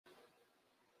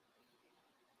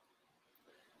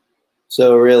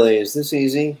So really, is this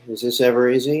easy? Is this ever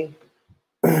easy?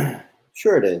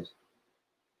 Sure it is.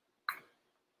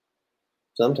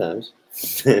 Sometimes.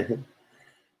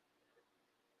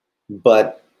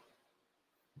 But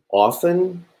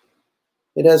often,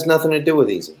 it has nothing to do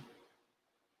with easy.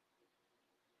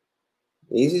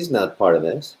 Easy is not part of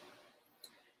this.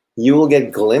 You will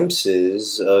get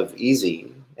glimpses of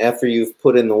easy after you've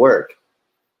put in the work.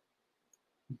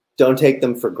 Don't take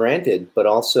them for granted, but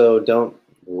also don't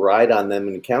ride on them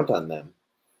and count on them.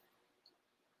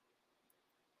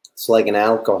 It's like an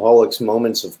alcoholic's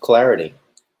moments of clarity.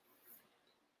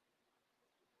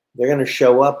 They're going to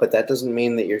show up, but that doesn't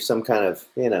mean that you're some kind of,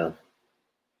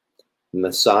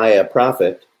 Messiah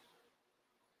prophet.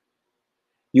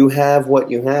 You have what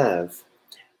you have,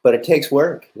 but it takes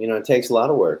work. It takes a lot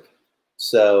of work.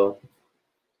 So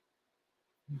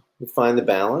you find the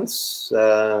balance,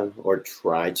 or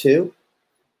try to.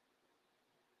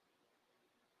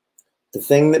 The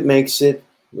thing that makes it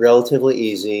relatively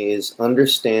easy is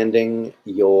understanding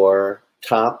your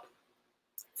top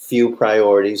few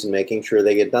priorities and making sure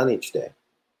they get done each day.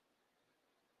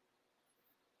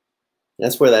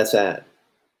 That's where that's at.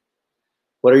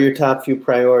 What are your top few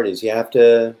priorities? You have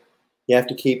to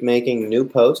keep making new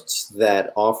posts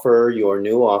that offer your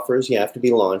new offers. You have to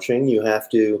be launching. You have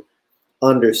to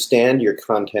understand your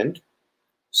content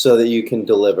so that you can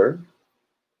deliver.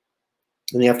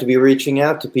 And you have to be reaching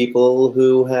out to people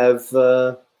who have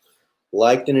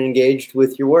liked and engaged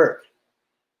with your work.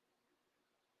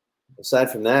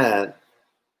 Aside from that,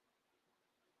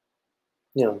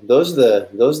 those are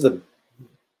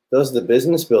the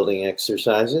business building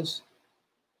exercises.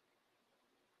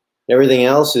 Everything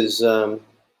else is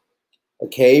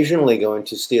occasionally going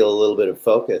to steal a little bit of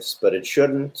focus, but it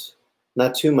shouldn't.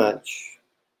 Not too much.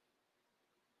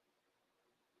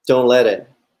 Don't let it.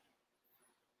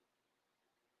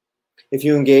 If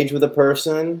you engage with a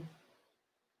person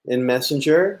in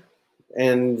Messenger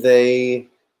and they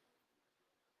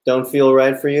don't feel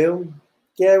right for you,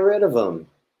 get rid of them.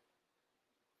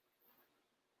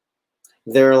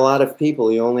 There are a lot of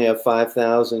people. You only have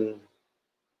 5,000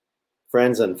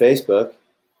 friends on Facebook.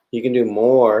 You can do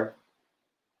more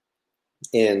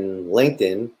in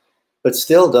LinkedIn, but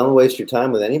still don't waste your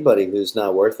time with anybody who's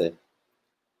not worth it.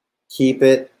 Keep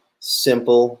it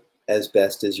simple as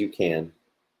best as you can.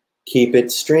 Keep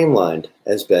it streamlined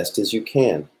as best as you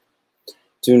can.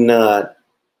 Do not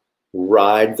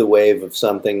ride the wave of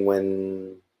something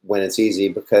when it's easy,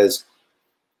 because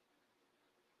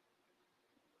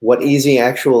what easy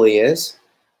actually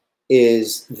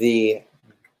is the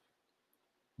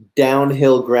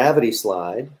downhill gravity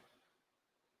slide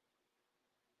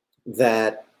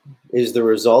that is the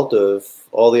result of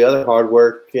all the other hard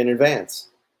work in advance.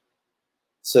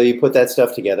 So you put that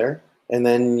stuff together, and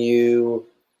then you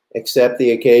accept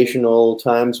the occasional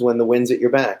times when the wind's at your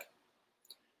back.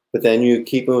 But then you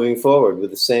keep moving forward with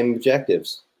the same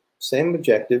objectives. Same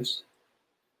objectives.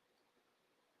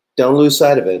 Don't lose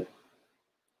sight of it.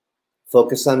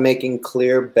 Focus on making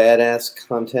clear, badass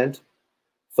content.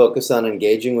 Focus on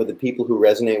engaging with the people who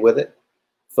resonate with it.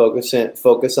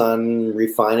 Focus on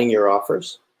refining your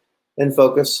offers. And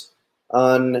focus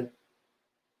on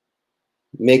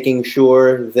making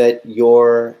sure that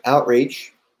your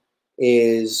outreach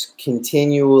is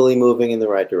continually moving in the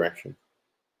right direction,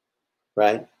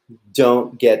 right?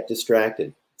 Don't get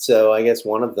distracted. So I guess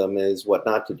one of them is what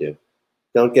not to do.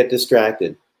 Don't get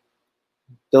distracted.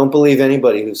 Don't believe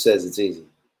anybody who says it's easy.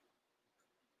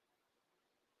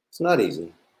 It's not easy.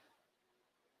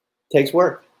 It takes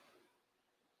work.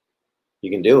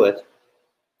 You can do it.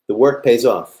 The work pays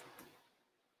off.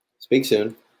 Speak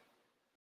soon.